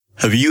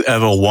Have you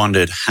ever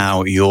wondered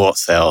how your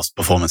sales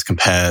performance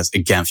compares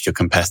against your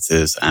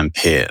competitors and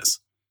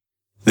peers?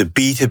 The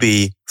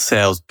B2B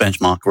Sales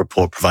Benchmark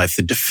Report provides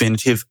the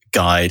definitive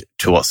guide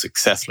to what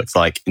success looks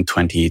like in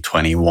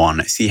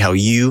 2021. See how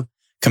you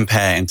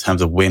compare in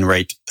terms of win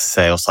rate,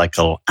 sales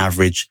cycle,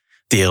 average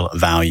deal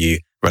value,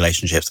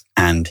 relationships,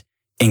 and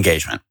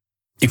engagement.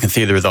 You can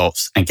see the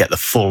results and get the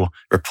full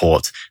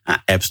report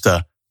at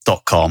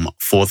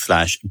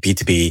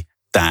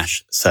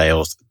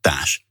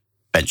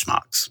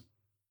ebsta.com/B2B-sales-benchmarks.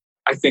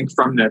 I think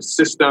from the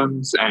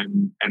systems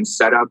and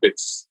setup,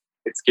 it's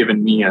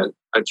given me a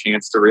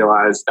chance to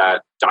realize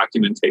that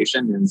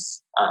documentation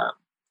is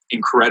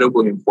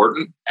incredibly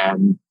important,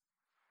 and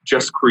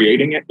just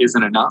creating it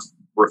isn't enough.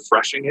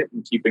 Refreshing it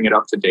and keeping it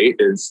up to date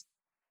is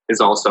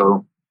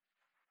also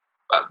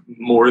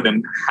more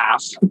than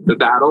half the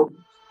battle.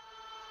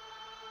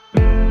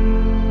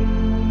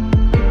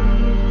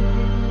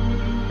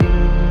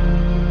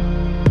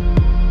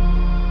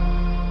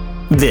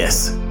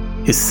 This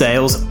is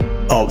Sales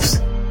Ops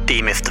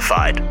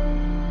Demystified,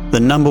 the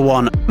number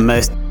one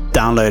most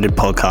downloaded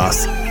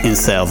podcast in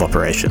sales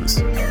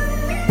operations.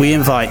 We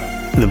invite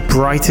the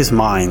brightest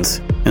minds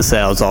in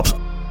sales ops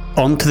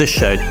onto the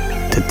show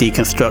to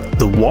deconstruct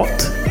the what,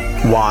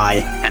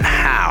 why, and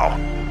how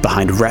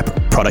behind rep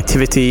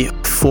productivity,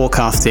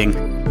 forecasting,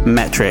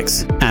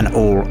 metrics, and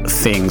all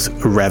things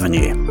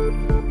revenue.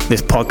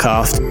 This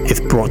podcast is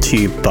brought to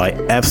you by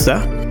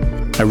Ebsta,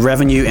 a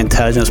revenue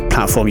intelligence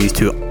platform used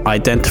to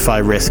identify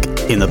risk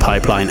in the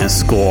pipeline and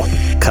score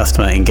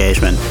customer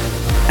engagement,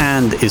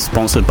 and is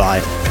sponsored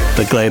by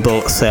the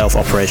Global Sales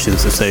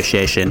Operations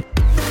Association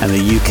and the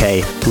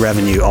UK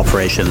Revenue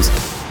Operations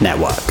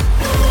Network.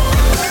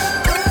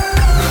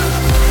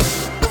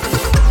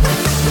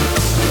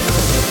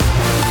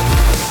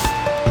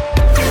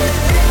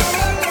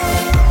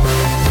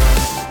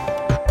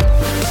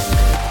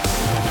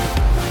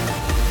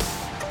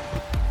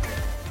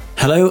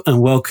 Hello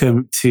and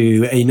welcome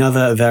to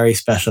another very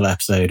special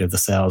episode of the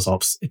Sales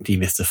Ops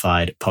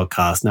Demystified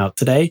podcast. Now,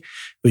 today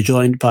we're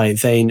joined by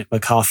Zane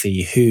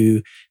McCarthy,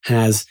 who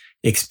has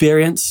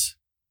experience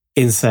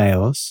in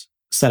sales,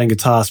 selling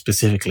guitars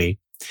specifically,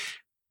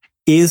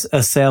 is a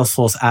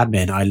Salesforce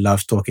admin. I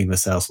love talking with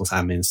Salesforce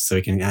admins so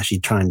we can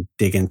actually try and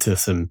dig into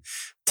some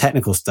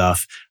technical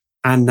stuff,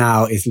 and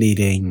now is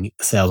leading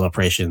sales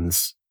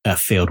operations at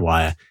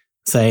Fieldwire.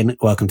 Zane,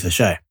 welcome to the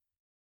show.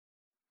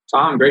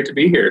 Tom, great to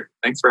be here.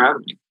 Thanks for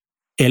having me.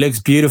 It looks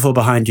beautiful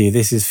behind you.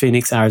 This is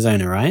Phoenix,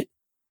 Arizona, right?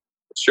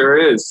 It sure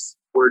is.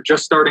 We're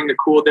just starting to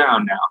cool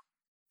down now.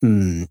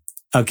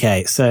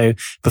 Okay, so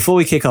before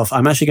we kick off,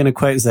 I'm actually going to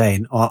quote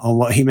Zane on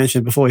what he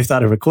mentioned before we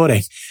started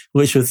recording,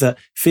 which was that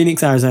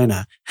Phoenix,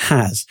 Arizona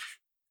has,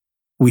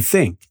 we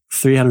think,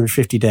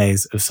 350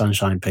 days of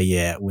sunshine per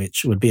year,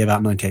 which would be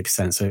about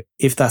 98%. So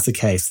if that's the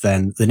case,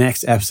 then the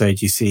next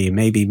episode you see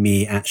may be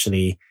me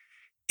actually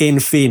in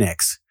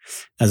Phoenix,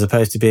 as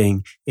opposed to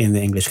being in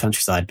the English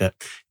countryside. But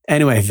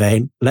anyway,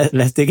 Zane,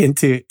 let's dig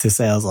into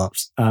sales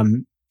ops.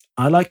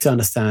 I'd like to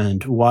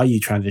understand why you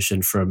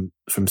transitioned from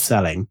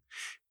selling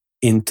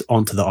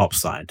onto the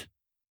ops side.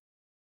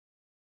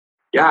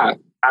 Yeah,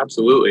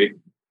 absolutely.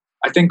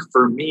 I think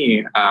for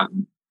me,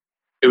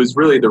 it was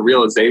really the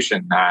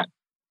realization that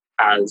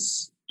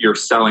as you're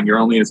selling, you're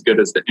only as good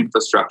as the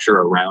infrastructure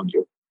around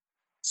you.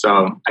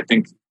 So I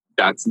think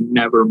that's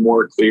never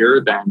more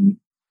clear than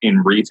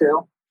in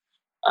retail.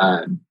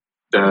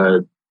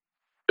 The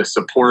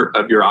support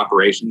of your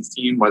operations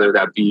team, whether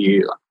that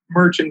be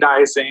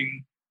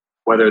merchandising,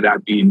 whether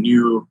that be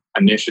new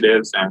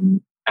initiatives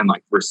and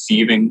like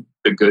receiving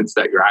the goods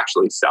that you're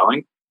actually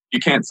selling.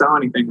 You can't sell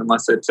anything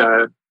unless it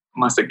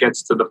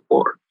gets to the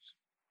floor.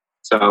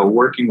 So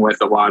working with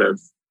a lot of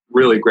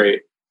really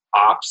great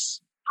ops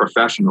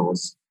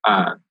professionals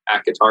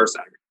at Guitar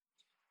Center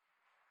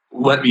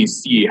let me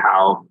see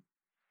how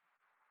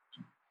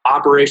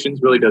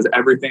operations really does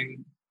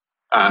everything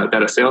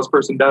that a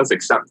salesperson does,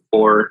 except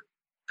for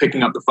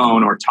picking up the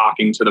phone or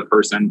talking to the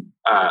person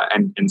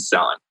and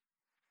selling.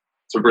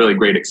 It's a really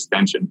great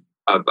extension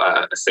of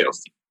a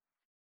sales team.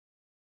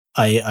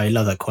 I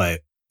love that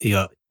quote.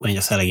 When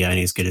you're selling, you're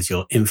only as good as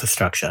your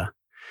infrastructure.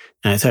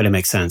 And it totally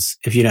makes sense.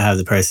 If you don't have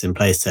the process in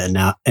place to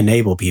now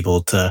enable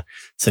people to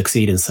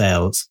succeed in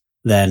sales,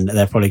 then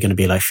they're probably going to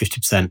be like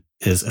 50%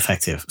 as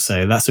effective.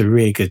 So that's a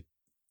really good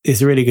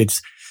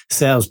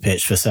sales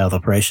pitch for sales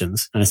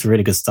operations. And it's a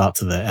really good start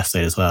to the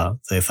episode as well.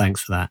 So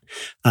thanks for that.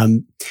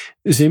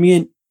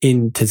 Zooming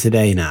into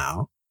today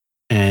now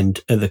and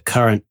the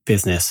current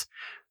business,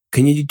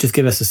 can you just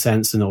give us a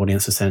sense and the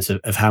audience a sense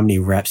of how many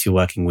reps you're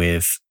working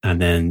with and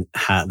then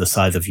the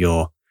size of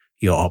your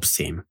ops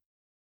team?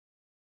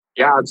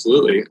 Yeah,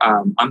 absolutely.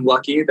 I'm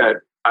lucky that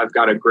I've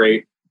got a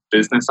great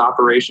business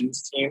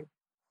operations team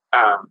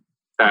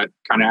that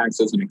kind of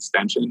acts as an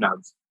extension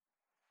of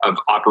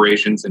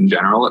operations in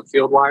general at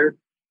Fieldwire.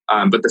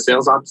 But the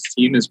sales ops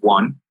team is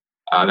one.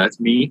 That's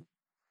me.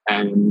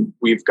 And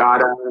we've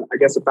got,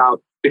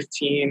 about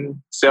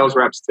 15 sales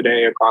reps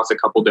today across a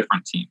couple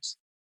different teams.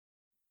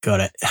 Got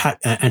it.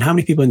 And how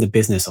many people in the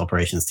business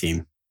operations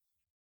team?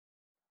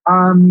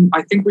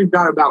 I think we've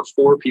got about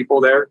 4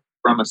 people there,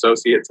 from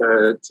associate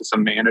to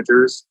some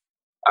managers.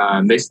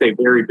 They stay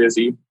very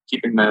busy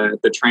keeping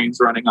the trains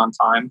running on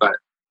time, but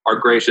are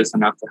gracious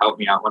enough to help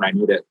me out when I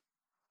need it.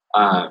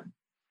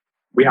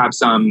 We have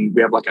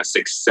like a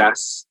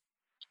success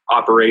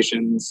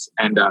operations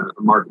and a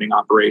marketing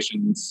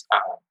operations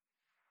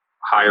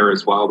hire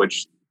as well,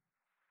 which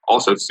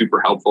also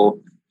super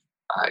helpful.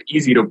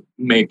 Easy to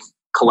make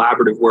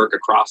collaborative work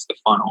across the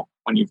funnel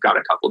when you've got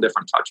a couple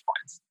different touch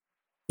points.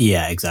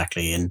 Yeah,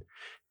 exactly. And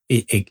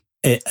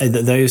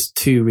those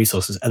 2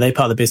 resources, are they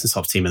part of the business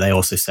ops team? Are they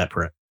also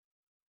separate?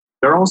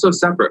 They're also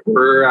separate.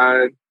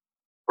 We're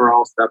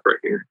all separate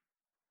here,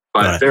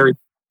 but very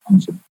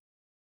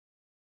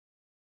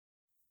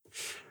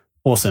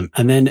awesome.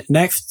 And then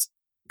next,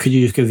 could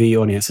you just give the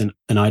audience an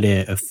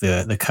idea of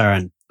the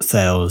current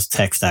sales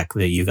tech stack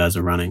that you guys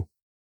are running?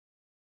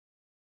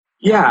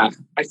 Yeah,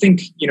 I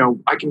think,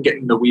 I can get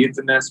in the weeds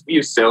in this. We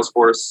use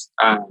Salesforce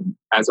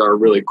as our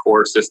really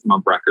core system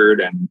of record.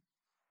 And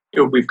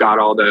we've got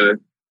all the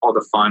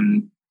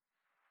fun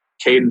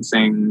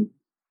cadencing,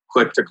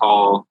 click to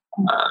call,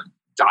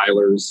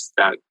 dialers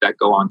that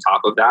go on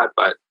top of that.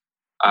 But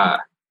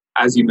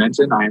as you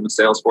mentioned, I am a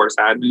Salesforce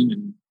admin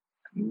and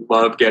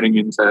love getting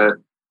into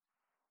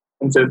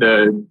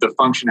the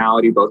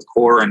functionality, both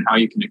core and how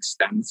you can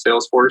extend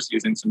Salesforce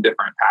using some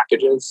different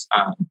packages.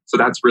 So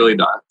that's really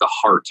the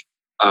heart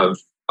of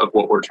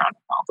what we're trying to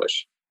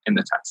accomplish in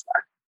the tech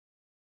stack.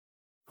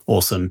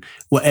 Awesome.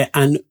 Well,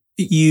 and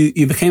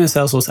you became a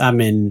Salesforce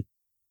admin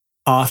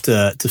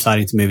after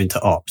deciding to move into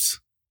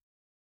ops.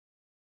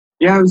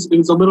 Yeah, it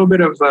was a little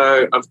bit of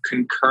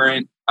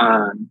concurrent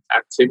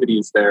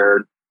activities there.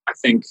 I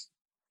think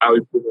I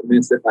would be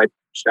remiss if I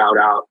shout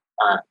out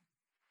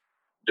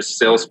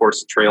just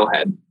Salesforce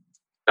Trailhead.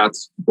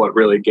 That's what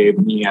really gave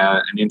me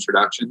an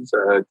introduction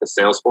to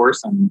Salesforce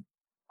and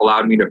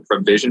allowed me to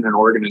provision an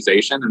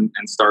organization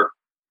and start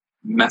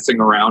messing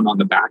around on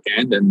the back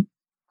end. And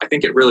I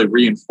think it really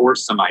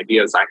reinforced some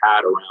ideas I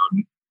had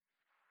around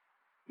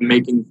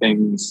making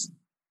things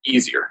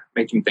easier,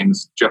 making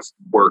things just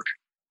work,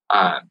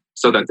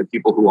 so that the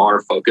people who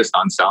are focused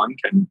on selling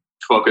can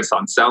focus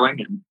on selling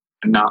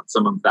and not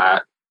some of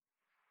that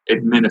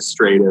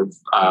administrative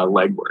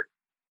legwork.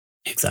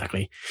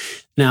 Exactly.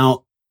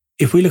 Now,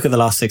 if we look at the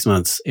last 6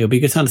 months, it'll be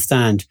good to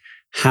understand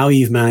how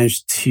you've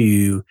managed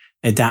to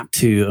adapt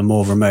to a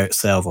more remote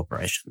sales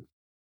operation.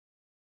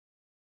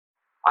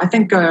 I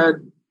think, yeah,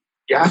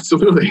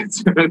 absolutely.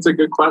 It's a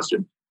good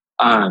question.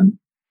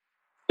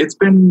 It's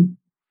been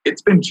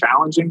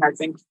challenging, I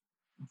think,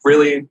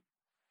 really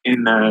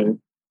in the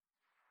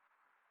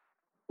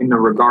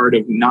regard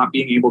of not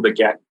being able to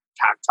get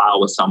tactile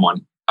with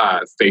someone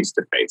face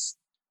to face.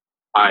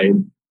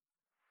 I'm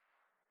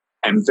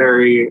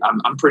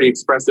pretty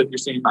expressive. You're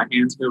seeing my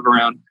hands move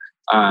around,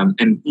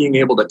 and being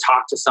able to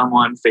talk to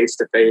someone face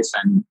to face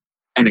and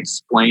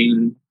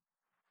explain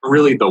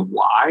really the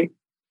why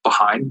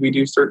behind we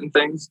do certain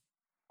things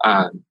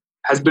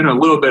has been a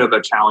little bit of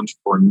a challenge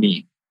for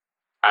me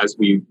as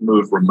we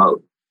move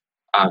remote.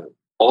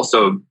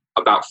 Also,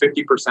 about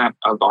 50%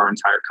 of our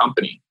entire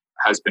company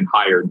has been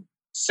hired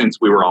since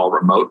we were all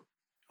remote.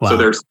 Wow. So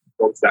there's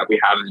folks that we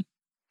haven't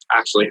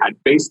actually had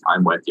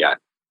FaceTime with yet.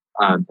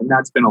 And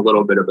that's been a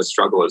little bit of a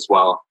struggle as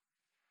well.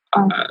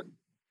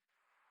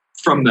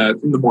 From the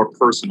more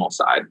personal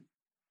side,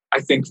 I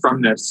think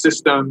from the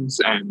systems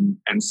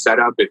and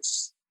setup,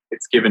 it's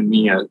given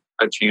me a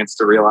chance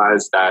to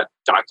realize that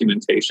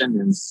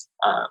documentation is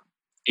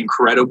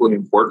incredibly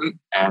important,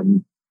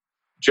 and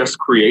just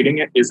creating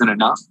it isn't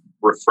enough.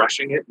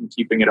 Refreshing it and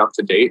keeping it up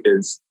to date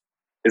is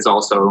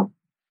also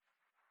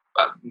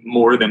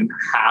more than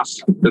half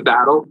the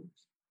battle.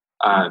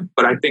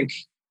 But I think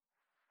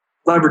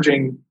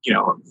leveraging,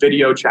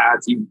 video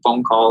chats, even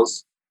phone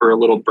calls for a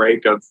little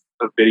break of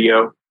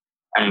video,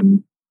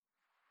 and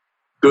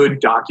good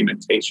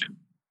documentation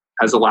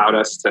has allowed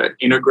us to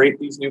integrate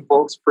these new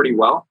folks pretty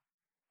well.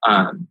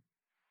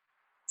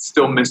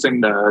 Still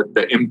missing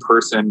the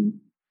in-person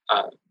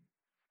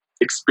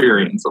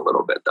experience a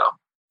little bit, though.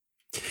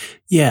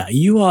 Yeah,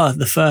 you are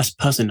the first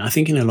person, I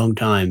think, in a long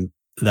time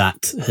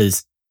that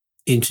has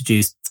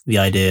introduced the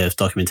idea of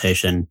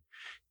documentation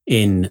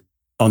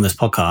on this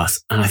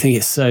podcast. And I think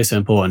it's so, so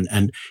important.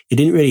 And it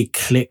didn't really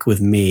click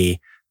with me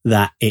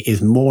that it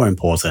is more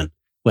important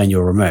when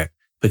you're remote,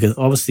 because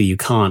obviously you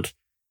can't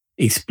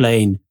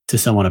explain to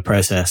someone a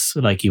process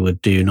like you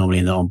would do normally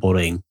in the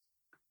onboarding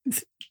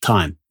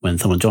time when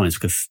someone joins,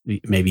 because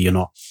maybe you're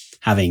not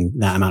having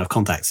that amount of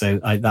contact. So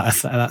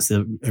that's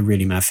a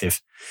really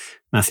massive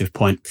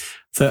point.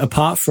 So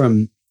apart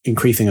from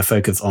increasing a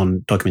focus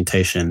on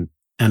documentation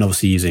and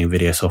obviously using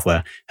video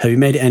software, have you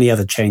made any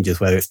other changes,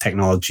 whether it's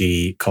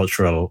technology,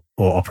 cultural,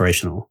 or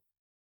operational?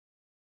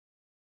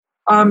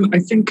 I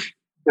think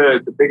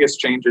the biggest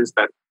changes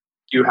that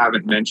you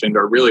haven't mentioned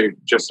are really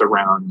just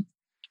around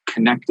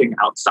connecting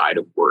outside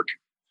of work.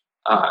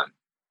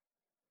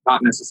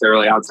 Not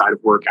necessarily outside of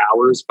work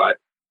hours, but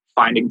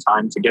finding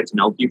time to get to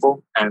know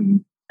people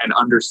and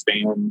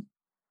understand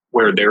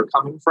where they're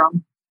coming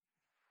from.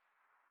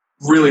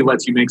 really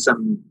lets you make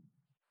some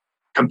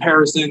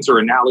comparisons or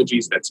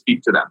analogies that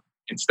speak to them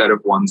instead of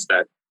ones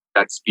that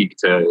speak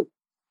to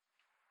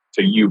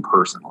you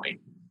personally.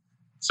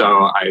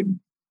 So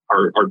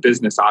our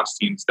business ops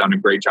team's done a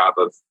great job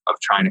of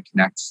trying to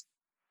connect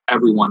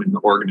everyone in the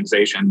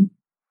organization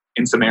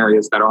in some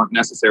areas that aren't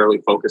necessarily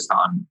focused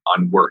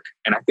on work.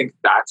 And I think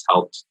that's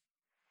helped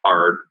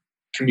our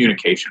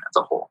communication as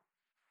a whole.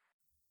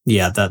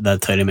 Yeah, that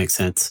totally makes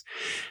sense.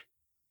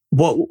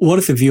 What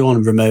is the view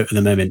on remote at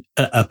the moment?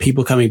 Are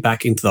people coming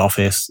back into the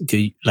office?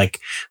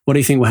 What do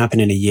you think will happen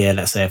in a year?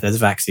 Let's say if there's a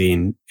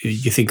vaccine,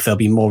 you think there'll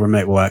be more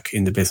remote work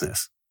in the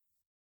business?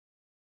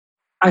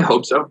 I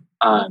hope so.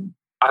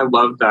 I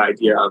love the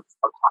idea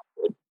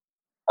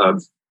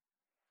of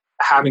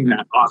having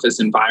that office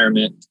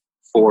environment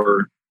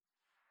for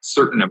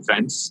certain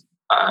events.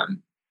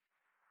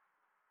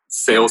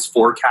 Sales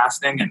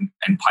forecasting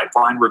and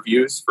pipeline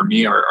reviews for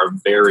me are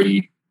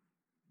very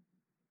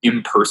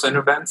in-person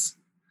events.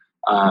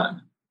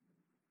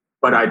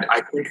 But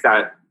I think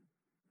that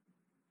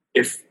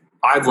if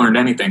I've learned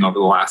anything over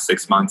the last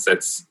 6 months,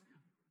 it's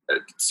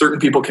certain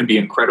people can be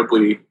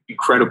incredibly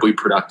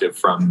productive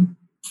from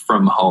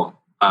home.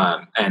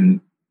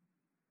 And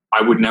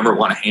I would never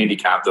want to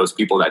handicap those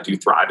people that do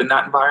thrive in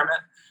that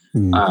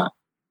environment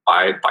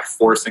by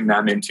forcing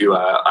them into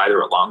either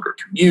a longer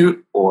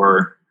commute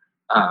or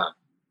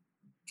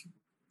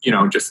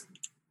just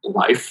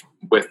life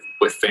with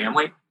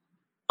family.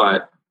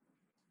 But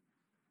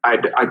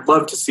I'd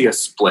love to see a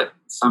split,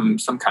 some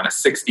kind of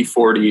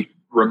 60-40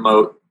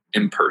 remote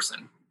in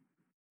person.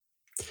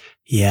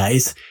 Yeah,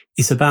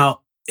 it's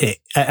about it,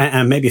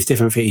 and maybe it's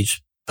different for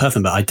each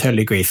person, but I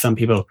totally agree. Some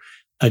people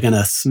are going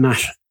to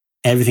smash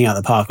everything out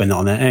of the park when they're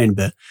on their own,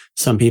 but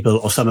some people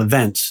or some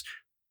events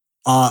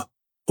or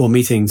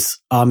meetings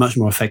are much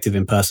more effective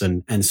in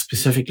person, and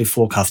specifically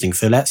forecasting.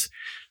 So let's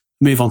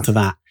move on to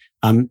that.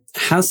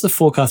 Has the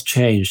forecast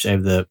changed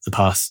over the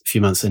past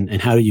few months,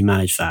 and how do you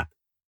manage that?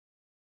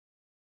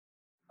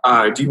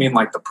 Do you mean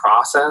like the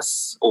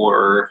process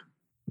or?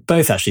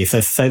 Both, actually.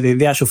 So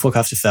the actual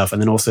forecast itself,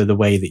 and then also the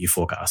way that you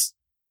forecast.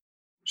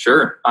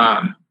 Sure.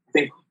 I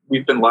think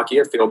we've been lucky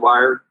at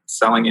FieldWire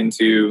selling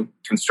into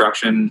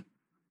construction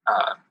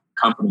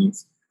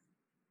companies.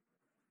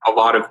 A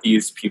lot of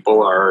these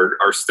people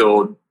are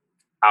still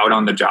out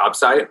on the job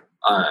site,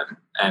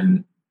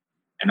 and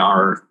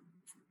our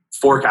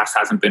forecast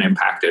hasn't been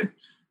impacted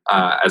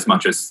as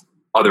much as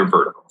other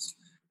verticals.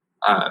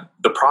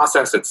 The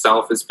process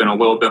itself has been a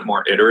little bit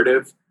more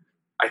iterative.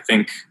 I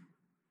think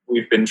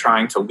we've been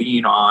trying to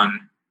lean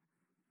on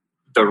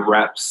the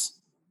reps'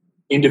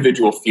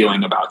 individual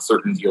feeling about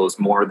certain deals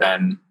more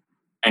than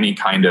any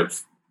kind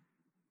of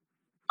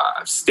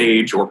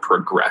stage or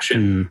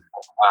progression,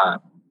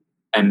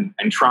 and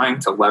trying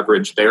to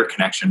leverage their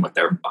connection with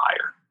their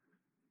buyer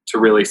to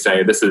really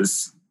say this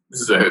is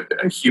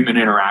a human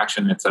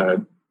interaction. It's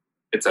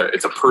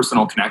a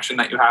personal connection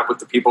that you have with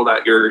the people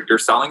that you're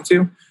selling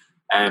to.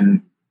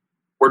 And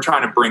we're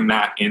trying to bring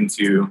that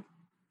into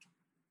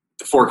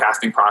the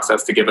forecasting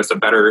process to give us a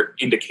better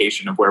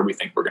indication of where we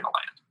think we're going to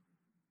land.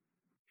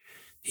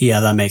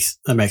 Yeah, that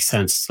makes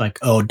sense. Like,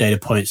 data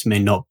points may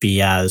not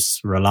be as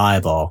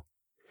reliable,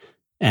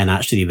 and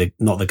actually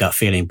not the gut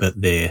feeling,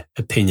 but the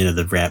opinion of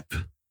the rep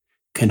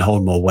can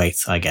hold more weight,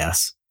 I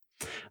guess.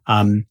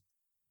 And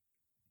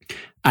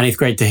it's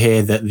great to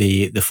hear that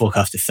the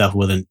forecast itself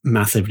wasn't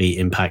massively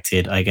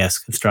impacted. I guess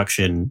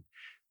construction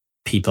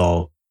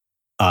people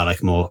are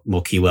like more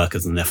key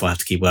workers and therefore have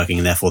to keep working,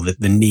 and therefore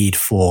the need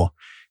for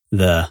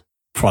the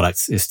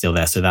products is still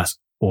there. So that's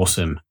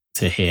awesome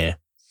to hear.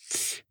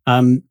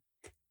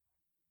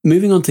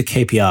 Moving on to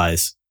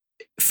KPIs.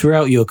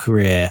 Throughout your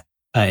career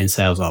in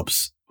sales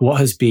ops, what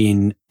has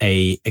been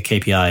a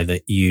KPI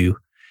that you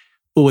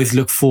always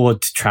look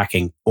forward to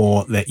tracking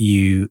or that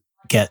you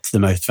get the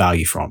most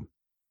value from?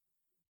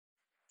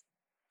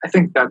 I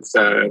think that's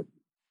a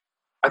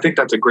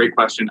great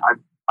question.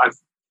 I've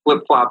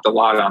flip-flopped a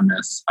lot on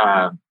this,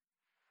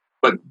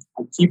 but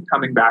I keep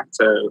coming back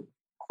to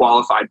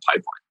qualified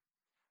pipeline.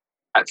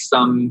 At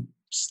some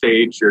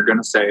stage, you're going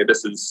to say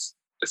this is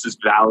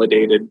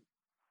validated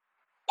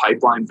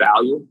pipeline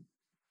value,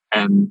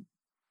 and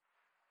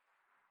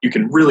you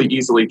can really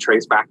easily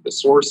trace back the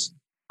source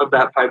of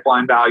that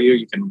pipeline value.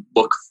 You can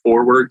look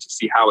forward to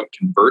see how it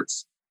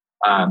converts,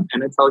 and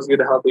it tells you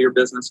the health of your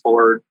business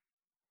for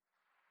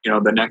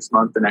the next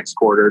month, the next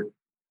quarter.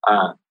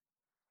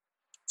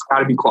 It's got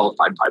to be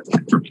qualified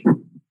pipeline for me.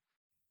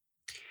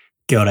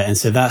 Got it. And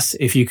so that's,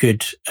 if you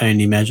could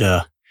only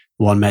measure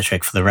one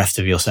metric for the rest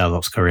of your sales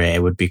ops career,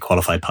 it would be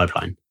qualified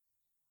pipeline.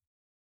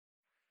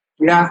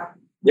 Yeah.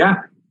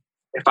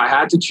 If I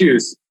had to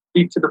choose,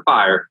 feet to the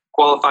fire,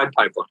 qualified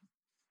pipeline.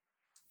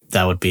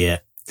 That would be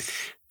it.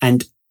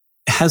 And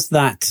has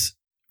that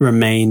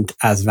remained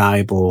as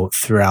valuable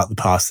throughout the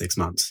past 6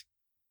 months?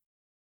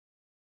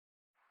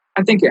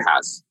 I think it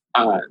has.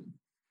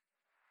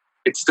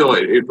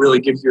 It really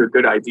gives you a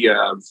good idea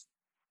of,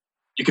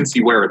 you can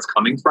see where it's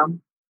coming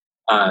from.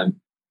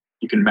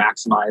 You can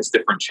maximize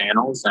different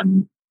channels,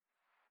 and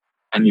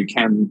you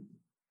can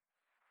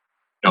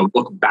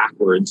look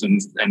backwards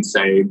and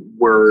say,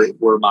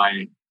 were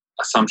my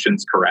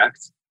assumptions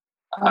correct?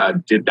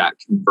 Did that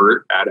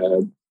convert at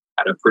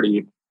a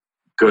pretty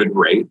good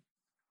rate?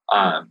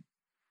 So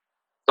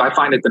I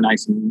find it the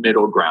nice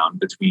middle ground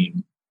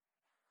between,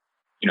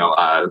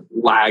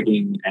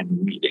 lagging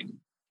and meeting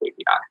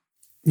KPI.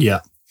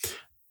 Yeah.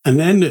 And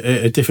then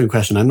a different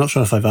question. I'm not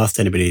sure if I've asked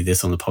anybody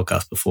this on the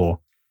podcast before.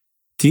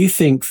 Do you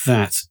think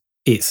that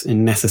it's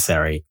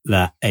necessary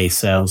that a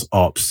sales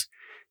ops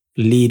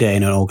leader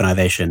in an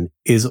organization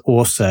is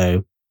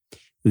also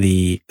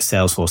the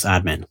Salesforce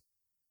admin?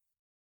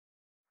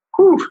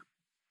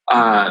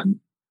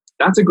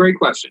 That's a great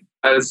question.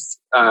 That is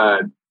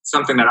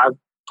something that I've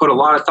put a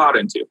lot of thought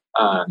into.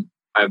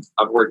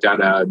 I've worked at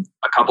a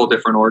couple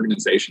different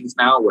organizations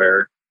now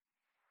where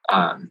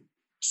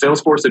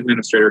Salesforce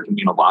administrator can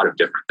mean a lot of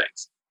different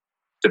things,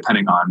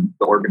 depending on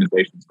the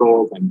organization's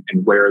goals and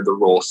where the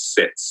role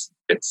sits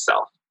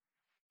itself.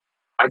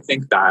 I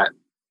think that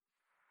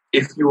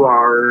if you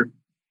are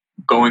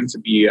going to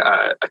be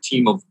a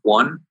team of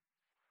one,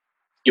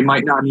 you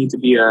might not need to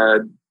be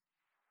an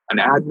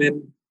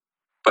admin,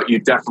 but you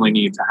definitely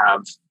need to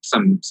have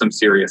some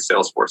serious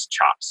Salesforce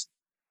chops.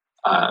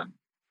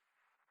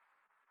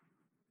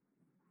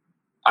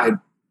 I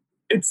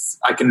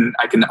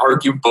can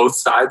argue both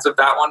sides of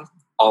that one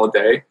all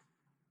day.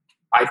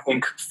 I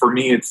think for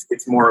me,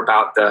 it's more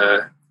about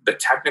the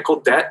technical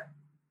debt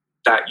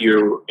that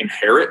you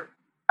inherit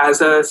as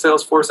a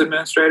Salesforce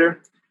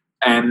administrator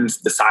and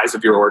the size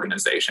of your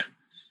organization.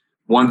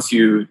 Once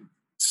you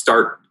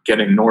start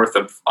getting north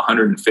of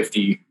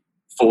 150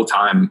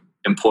 full-time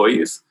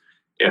employees,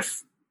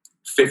 if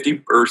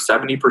 50 or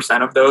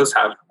 70% of those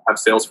have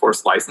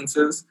Salesforce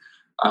licenses,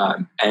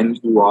 and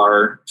you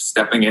are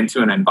stepping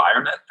into an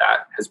environment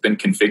that has been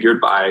configured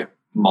by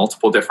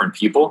multiple different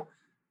people,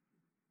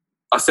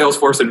 a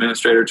Salesforce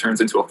administrator turns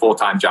into a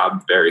full-time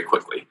job very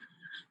quickly.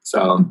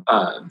 So,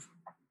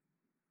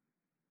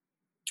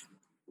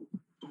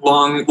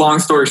 long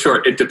story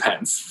short, it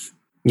depends.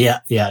 Yeah,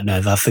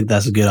 no, I think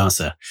that's a good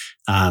answer.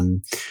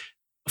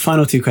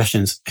 Final two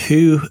questions.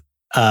 Who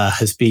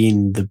has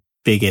been the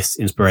biggest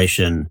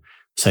inspiration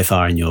so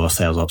far in your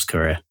sales ops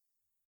career?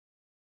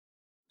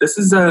 This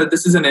is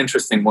an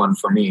interesting one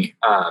for me,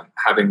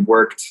 having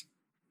worked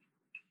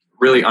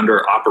really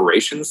under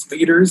operations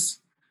leaders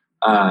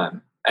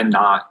and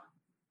not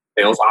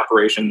sales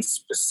operations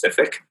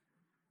specific.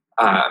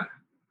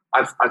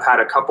 I've had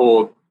a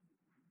couple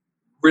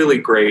really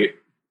great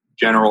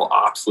general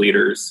ops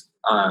leaders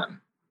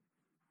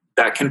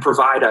that can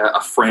provide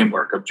a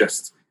framework of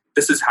just,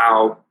 this is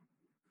how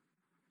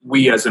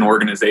we as an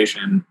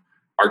organization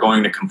are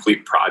going to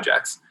complete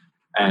projects,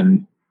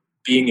 and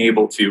being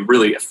able to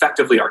really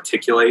effectively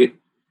articulate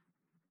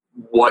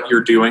what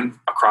you're doing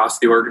across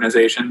the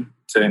organization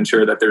to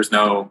ensure that there's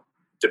no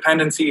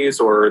dependencies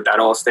or that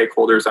all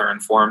stakeholders are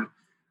informed.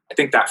 I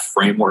think that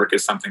framework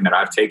is something that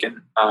I've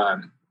taken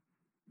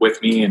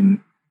with me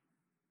in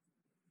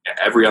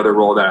every other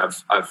role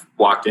that I've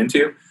walked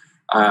into.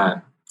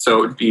 So it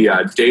would be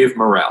Dave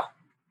Morrell.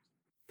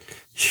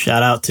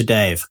 Shout out to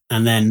Dave.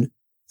 And then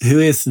who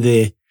is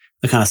the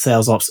kind of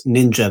sales ops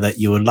ninja that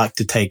you would like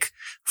to take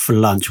for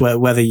lunch,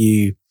 whether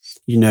you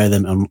know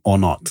them or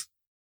not?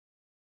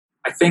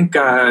 I think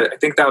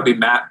that would be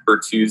Matt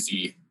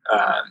Bertuzzi.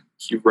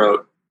 He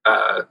wrote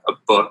a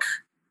book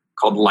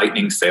called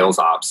Lightning Sales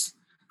Ops.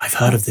 I've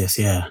heard of this,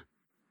 yeah.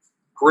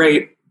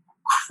 Great,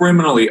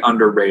 criminally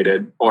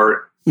underrated,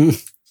 or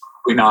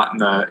probably not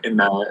in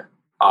the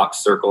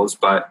ops circles,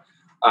 but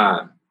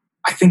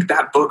I think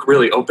that book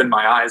really opened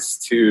my eyes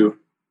to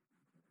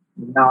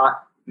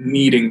not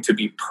needing to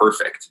be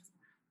perfect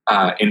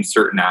in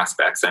certain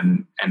aspects,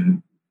 and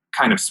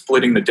kind of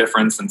splitting the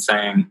difference and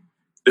saying,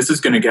 this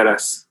is going to get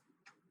us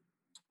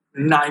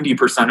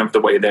 90% of the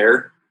way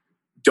there.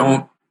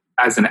 Don't,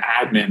 as an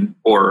admin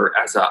or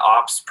as an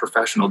ops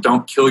professional,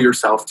 don't kill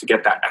yourself to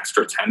get that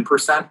extra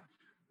 10%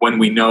 when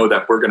we know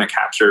that we're going to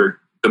capture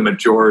the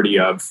majority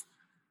of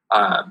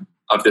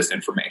this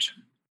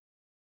information.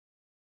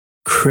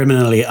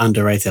 Criminally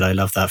underrated. I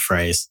love that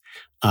phrase.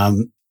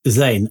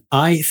 Zane,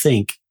 I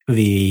think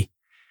the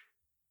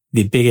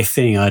biggest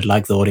thing I'd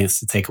like the audience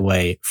to take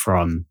away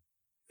from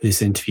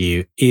this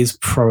interview is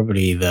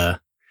probably the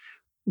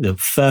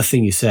first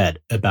thing you said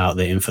about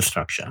the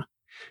infrastructure.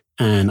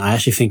 And I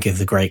actually think it's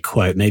a great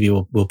quote. Maybe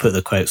we'll put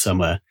the quote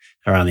somewhere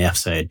around the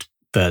episode.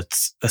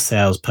 But a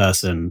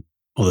salesperson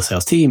or the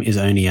sales team is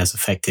only as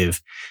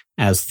effective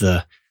as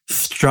the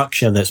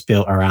structure that's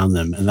built around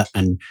them,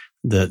 and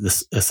the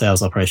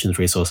sales operations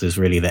resource is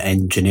really the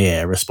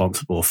engineer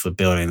responsible for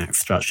building that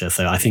structure.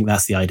 So I think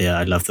that's the idea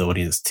I'd love the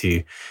audience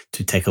to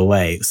take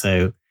away.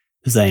 So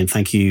Zane,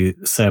 thank you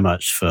so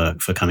much for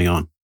coming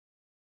on.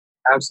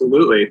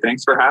 Absolutely.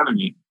 Thanks for having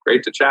me.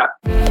 Great to chat.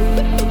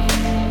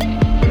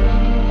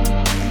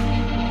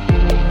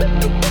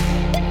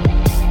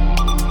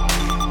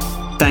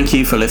 Thank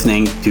you for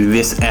listening to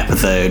this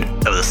episode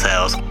of the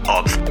Sales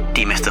Ops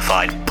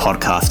Demystified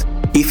podcast.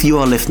 If you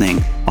are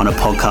listening on a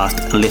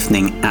podcast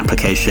listening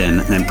application,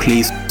 then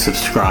please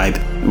subscribe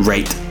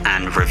rate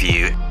and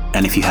review.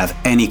 And if you have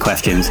any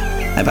questions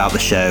about the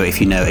show, if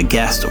you know a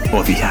guest,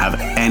 or if you have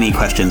any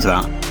questions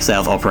about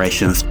sales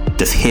operations,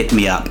 just hit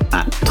me up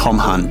at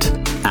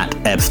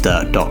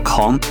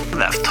tomhunt@ebsta.com.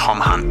 That's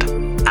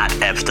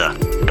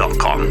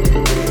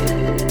tomhunt@ebsta.com.